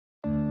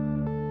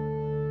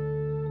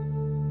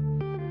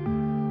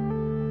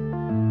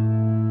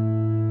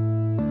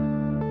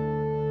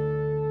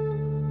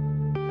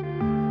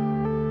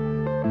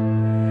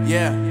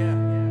Yeah.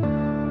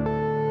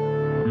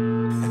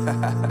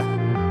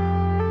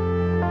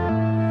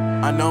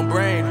 Unknown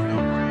Brain,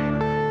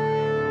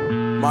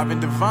 Marvin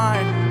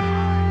Divine.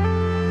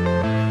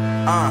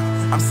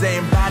 I'm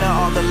saying bye to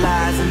all the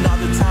lies and all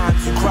the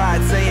times you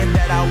cried, saying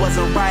that I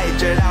wasn't right,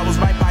 yet I was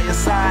right by your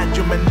side.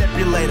 You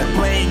manipulator,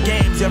 playing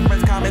games, your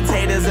friends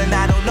commentators, and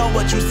I don't know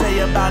what you say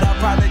about our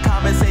private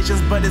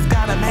conversations, but it's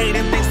got them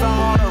hating. Thanks to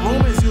all the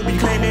rumors you be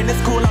claiming.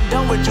 It's cool, I'm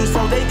done with you,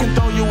 so they can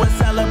throw you a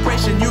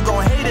celebration. You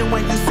gon' hate it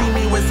when you see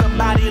me with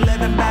somebody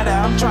living better.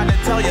 I'm trying to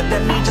tell you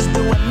that me just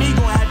doing me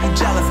gon' have you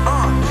jealous.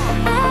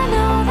 I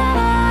know that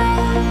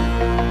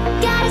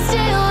I gotta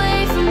stay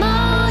away from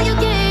all your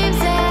games,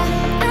 yeah.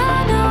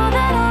 I know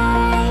that I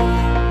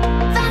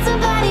found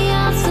somebody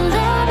else to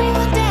love me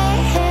one day,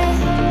 yeah.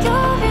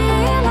 You'll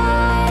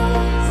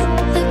realize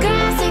the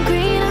grass ain't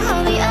greener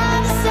on the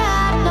other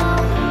side, no.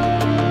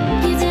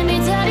 You did me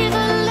dirty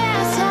for the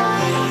last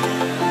time,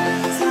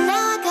 so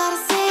now I gotta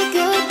say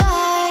goodbye.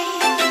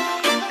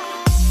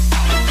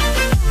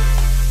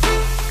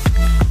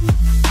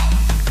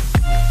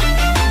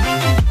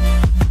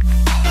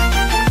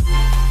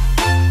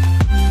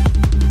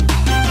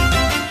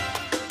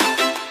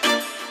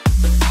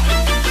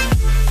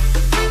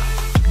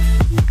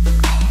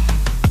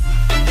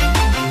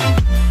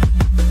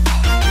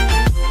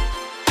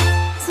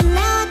 So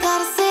now I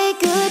gotta say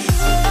goodbye.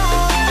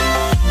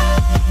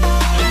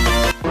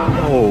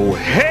 Oh,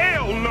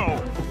 hell no!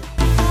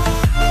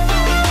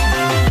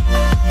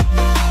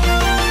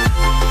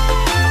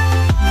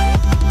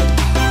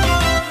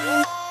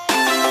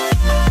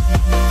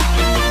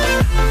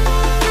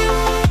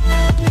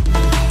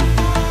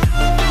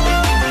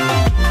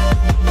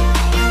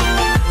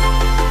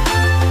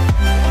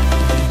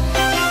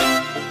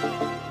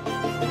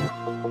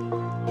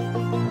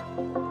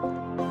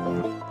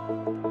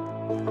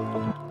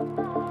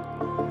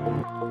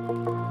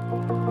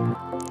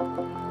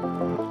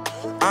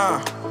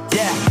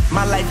 Yeah,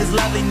 my life is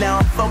lovely now,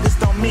 I'm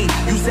focused on me.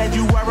 You said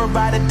you were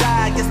about to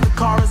die, I guess the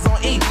car is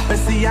on E. But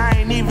see, I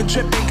ain't even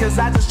tripping, cause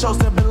I just chose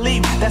to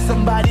believe that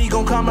somebody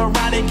gon' come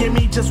around and give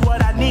me just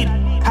what I need.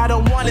 I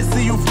don't wanna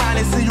see you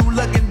frowning, see you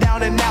looking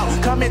down and out,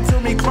 coming to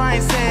me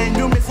crying, saying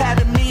you miss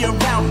having me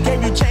around.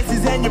 Gave you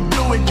chances and you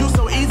blew it, you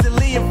so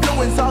easily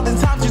influenced. All the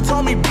times you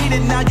told me beat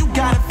it, now you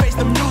gotta face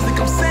the music.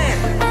 I'm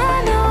saying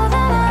I know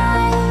that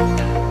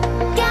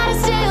I gotta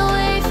stay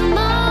away from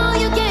all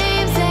your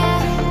games, yeah.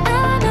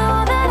 I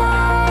know that I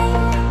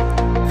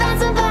found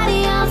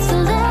somebody else to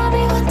love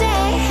me one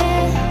day,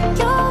 yeah.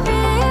 You'll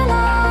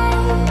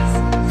realize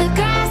the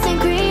grass ain't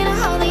greener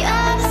on the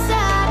other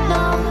side,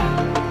 no.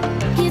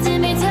 You did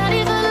me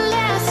dirty for the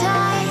last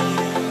time,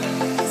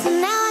 so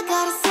now I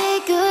gotta say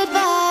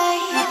goodbye.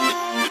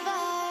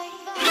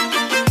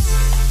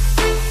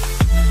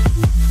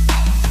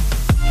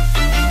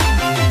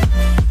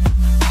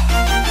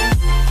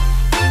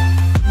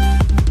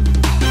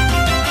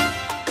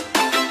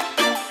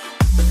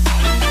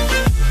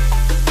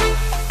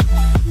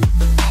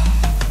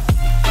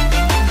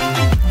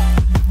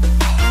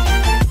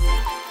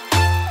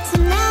 So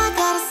now I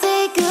gotta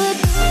say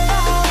goodbye.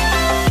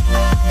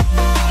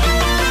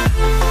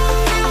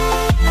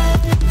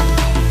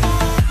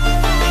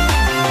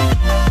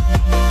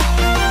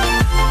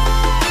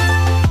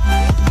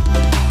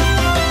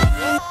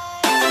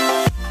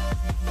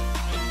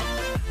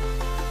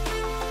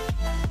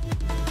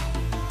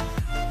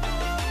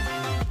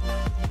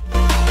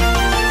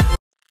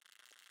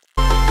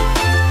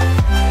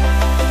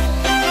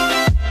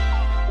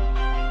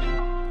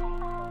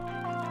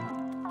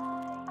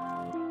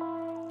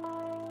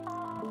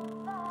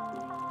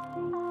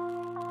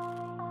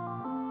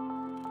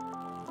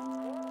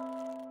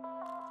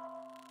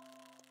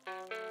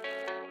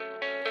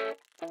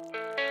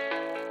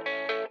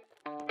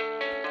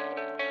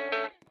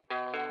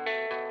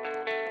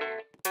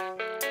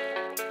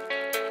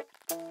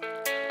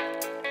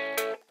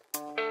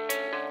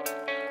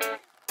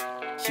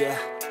 Yeah,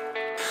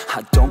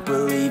 I don't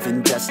believe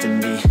in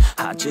destiny,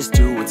 I just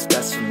do what's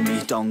best for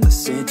me. Don't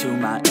listen to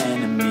my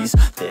enemies,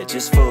 they're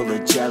just full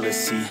of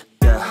jealousy.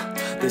 Yeah,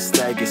 this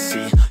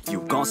legacy,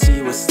 you gon'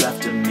 see what's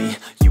left of me.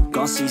 You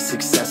gon' see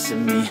success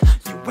in me,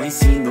 you ain't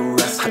seen the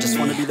rest of me. I just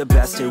wanna be the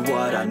best at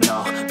what I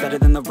know, better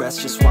than the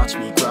rest, just watch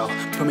me grow.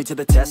 Put me to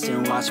the test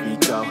and watch me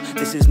go.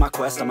 This is my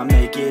quest, I'ma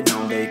make it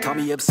known. They call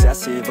me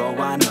obsessive, oh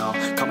I know.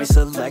 Call me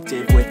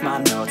selective with my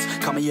notes,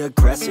 call me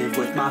aggressive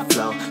with my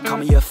flow, call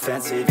me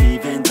offensive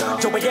even though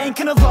yo, I ain't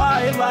gonna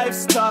lie,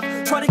 life's tough.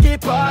 Try to get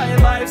by,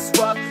 life's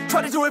rough.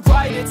 Try to do it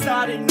right, it's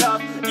not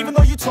enough. Even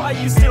though you try,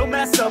 you still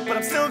mess up. But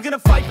I'm still gonna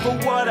fight for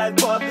what I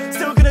love,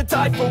 still gonna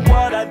die for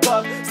what I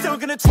love, still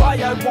gonna try,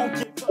 I won't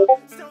give up,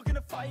 still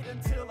gonna fight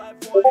until I've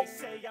won. They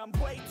say I'm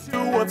way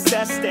too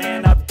obsessed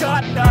and I've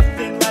got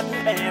nothing left,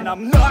 and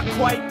I'm not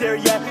quite there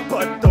yet,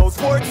 but those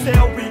words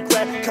they'll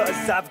regret,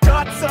 cause I've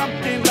got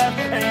something left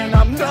and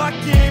I'm not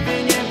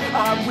giving in.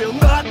 I will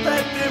not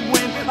let them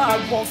win, I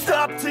won't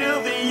stop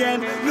till the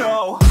end,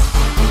 no.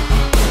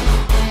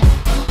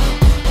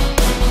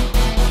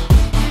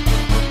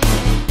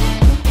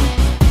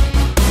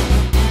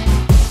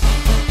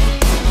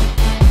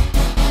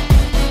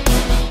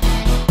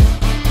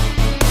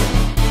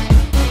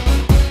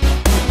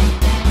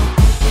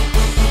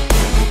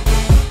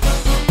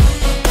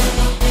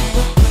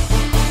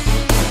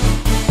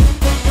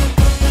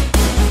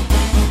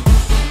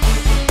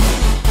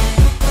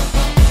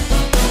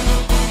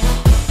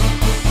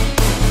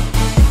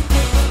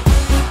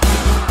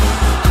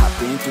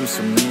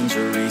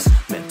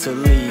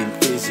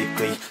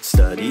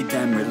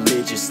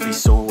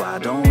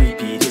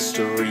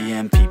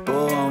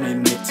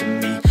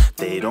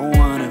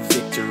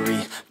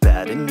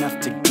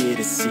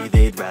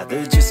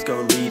 just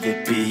go leave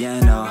it be.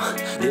 And oh,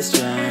 this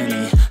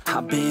journey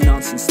I've been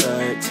on since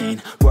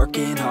 13,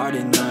 working hard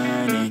and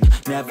learning,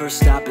 never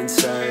stopping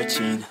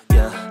searching.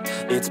 Yeah,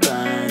 it's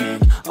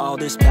burning, all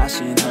this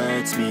passion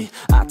hurts me.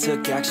 I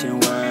took action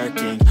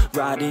working,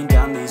 writing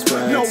down these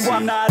words. No,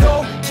 I'm not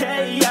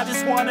okay, I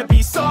just wanna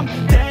be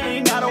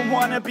something. I don't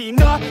wanna be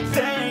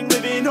nothing,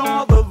 living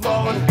all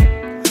alone.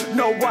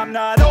 No, I'm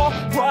not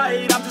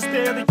alright, I'm just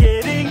barely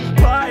getting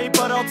by.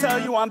 But I'll tell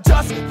you I'm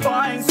just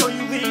fine, so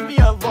you leave me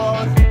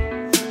alone.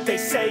 They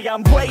say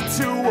I'm way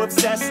too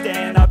obsessed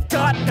and I've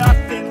got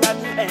nothing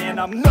left, and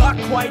I'm not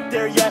quite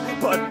there yet,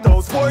 but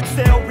those words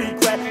they'll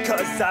regret.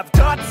 Cause I've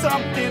got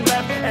something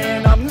left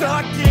and I'm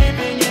not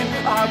giving in.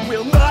 I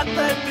will not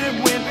let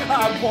them win,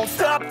 I won't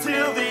stop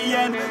till the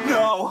end,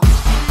 no.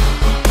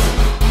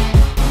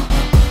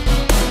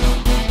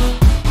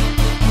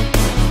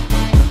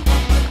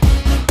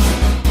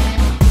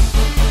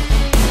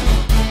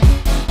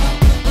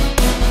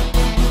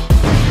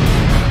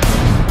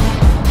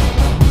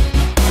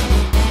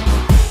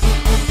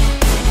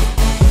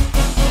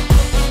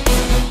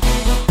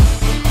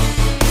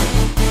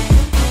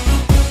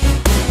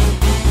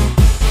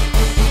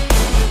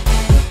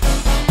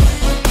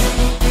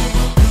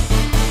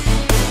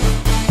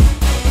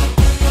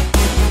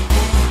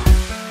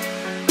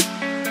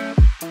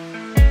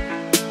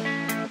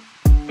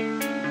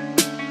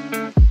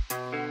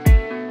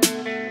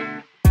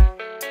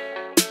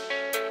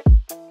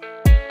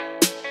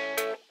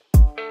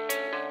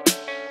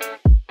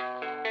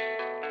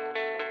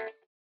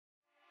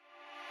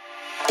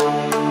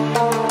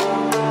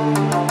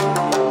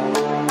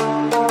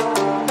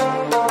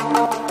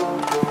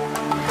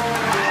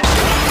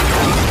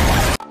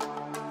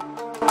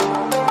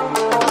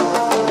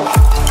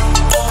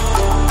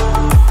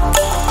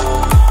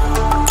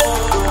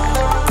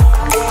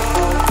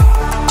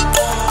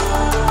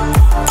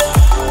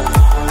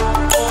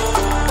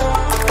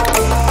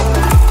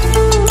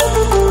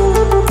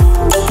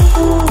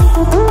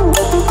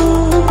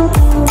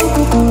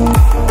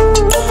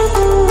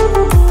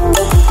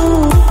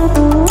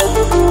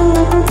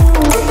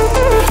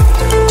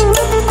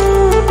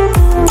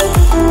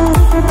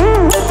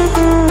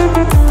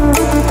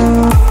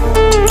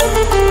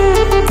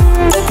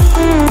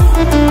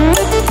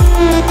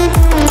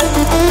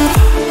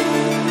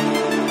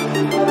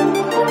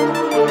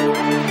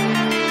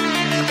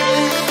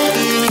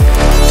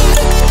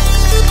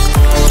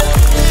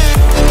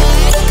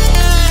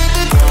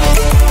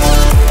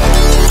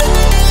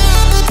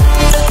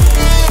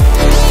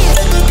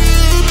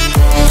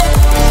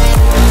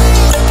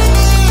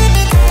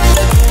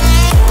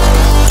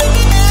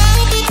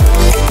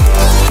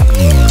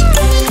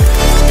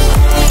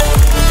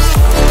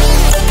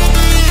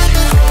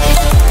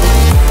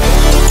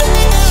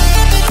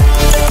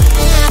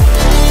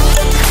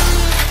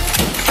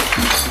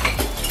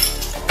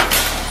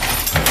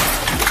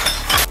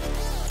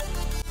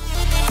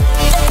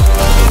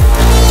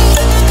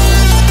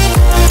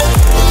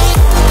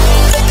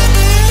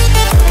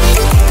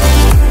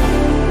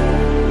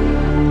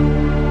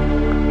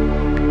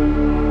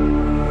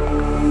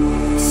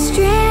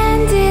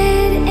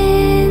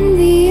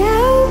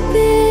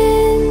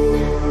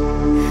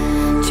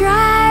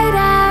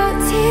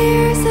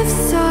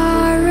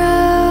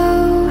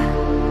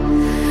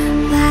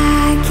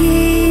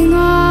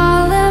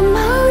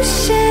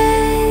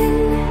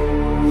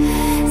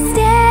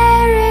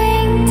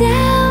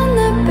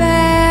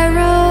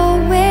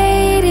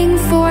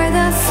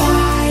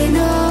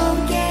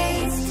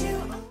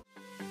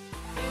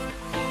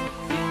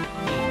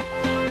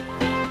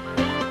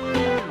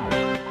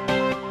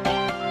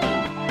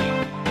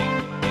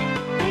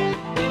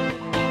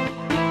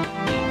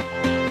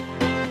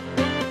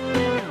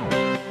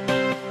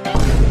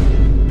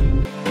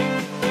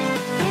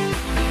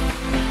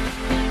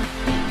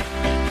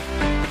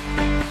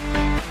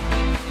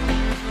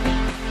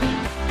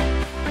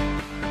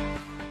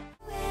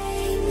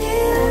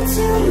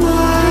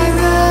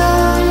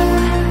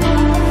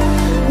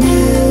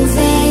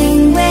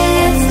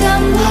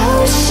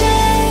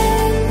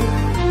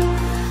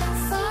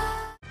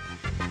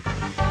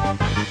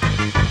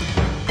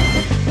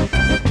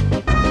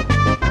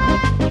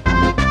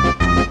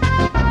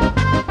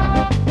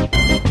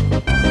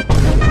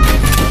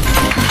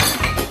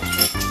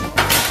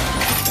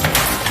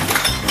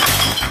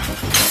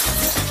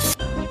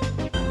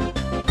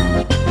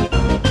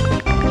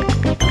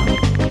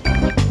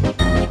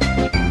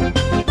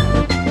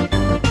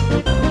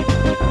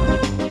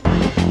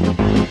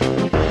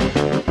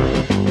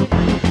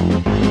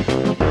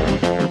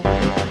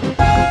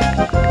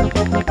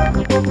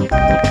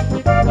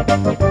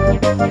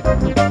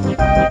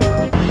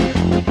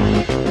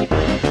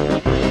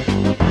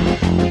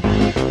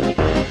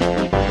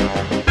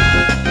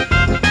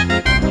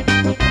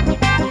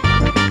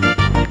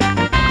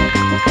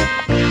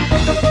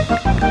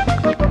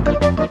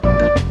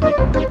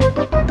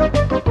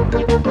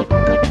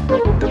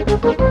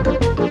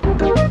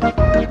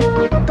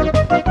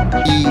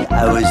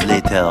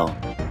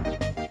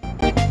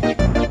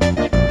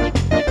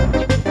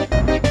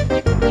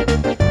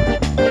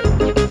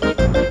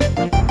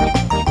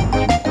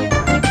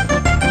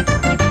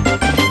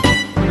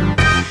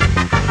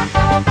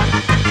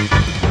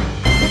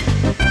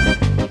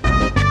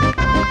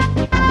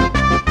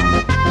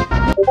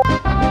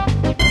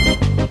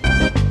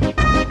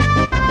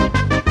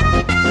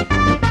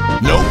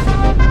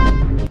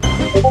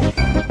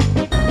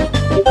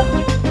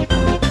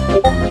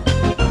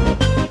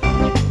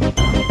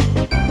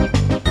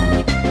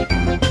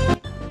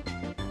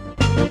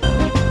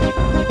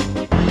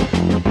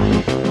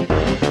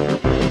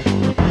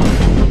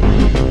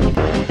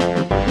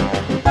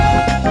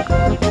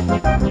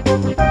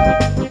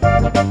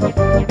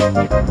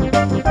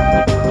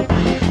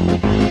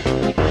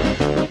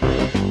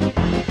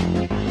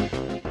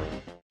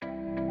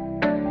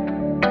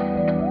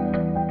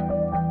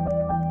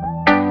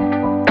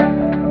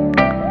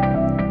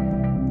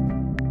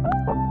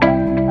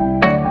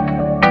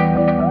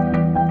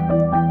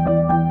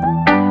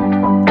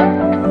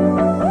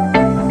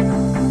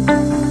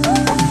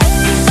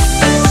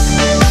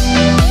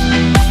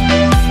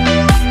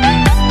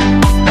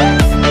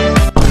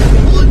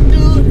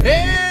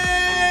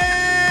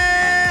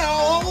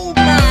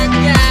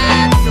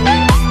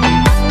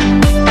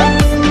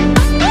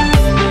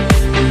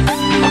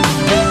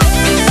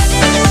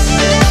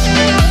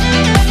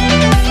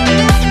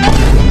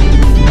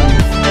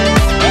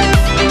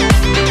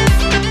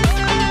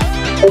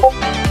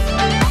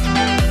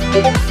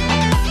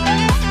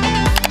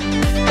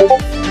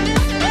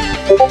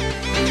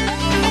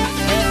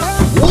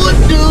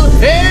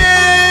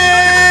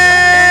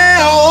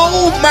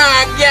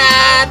 my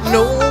God,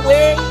 no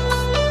way.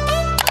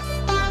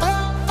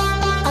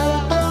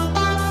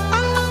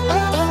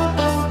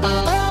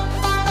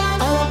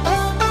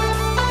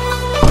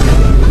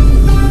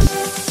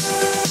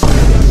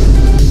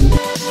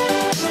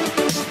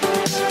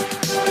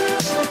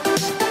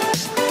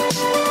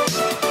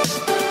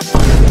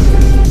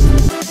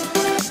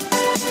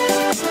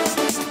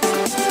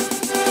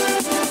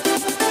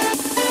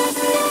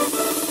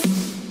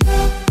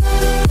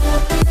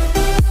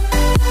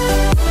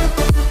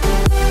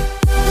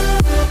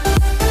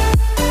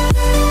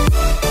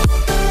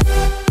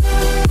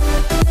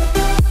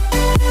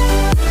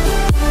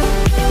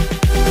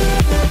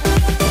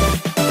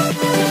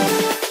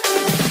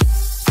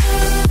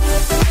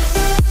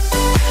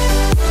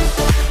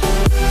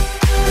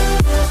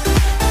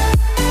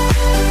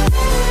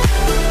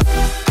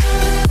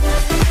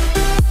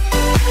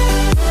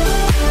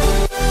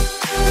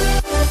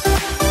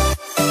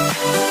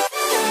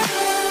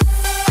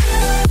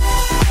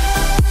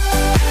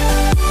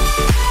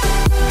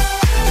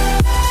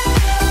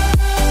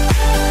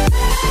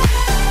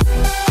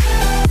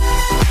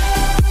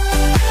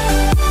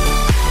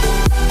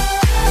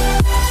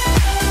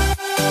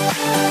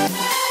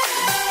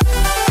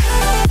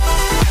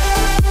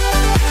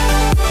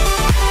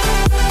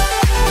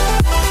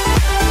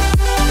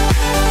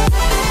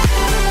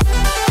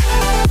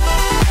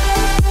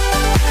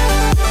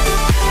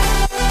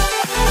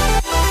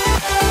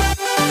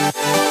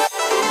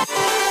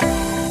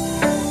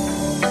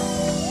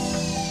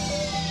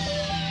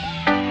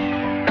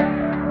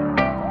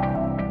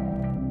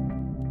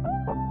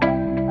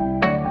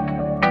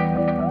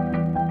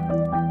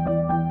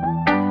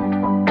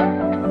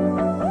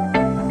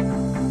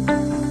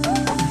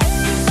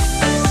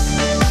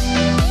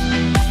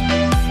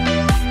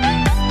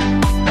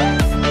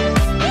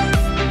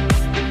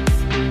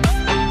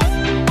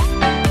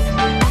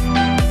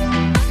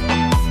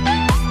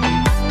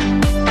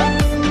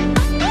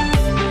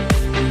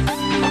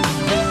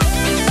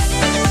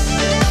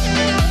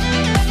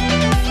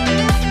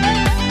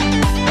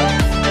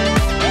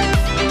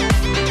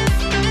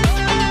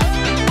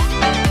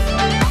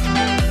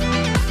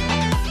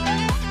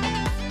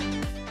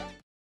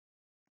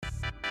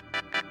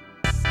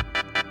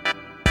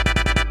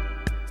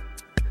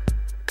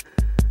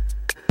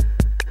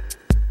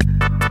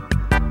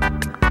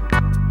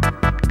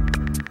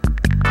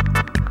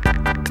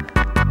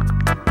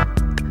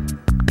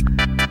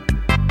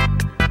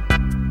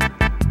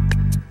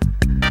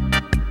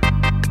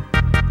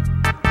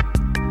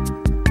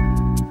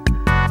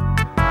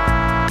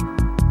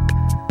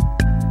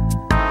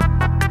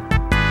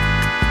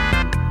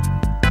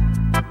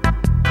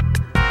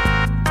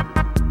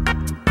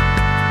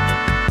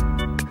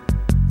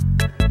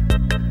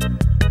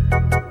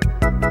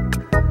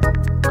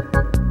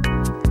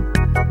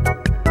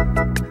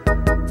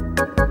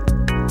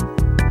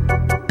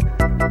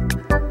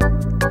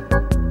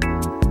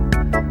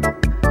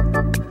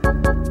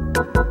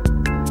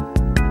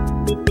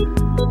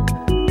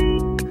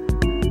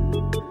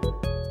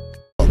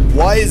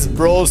 Why is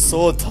bro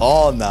so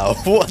tall now?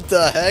 What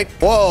the heck?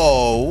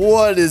 Whoa,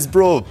 what is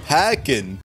bro packing?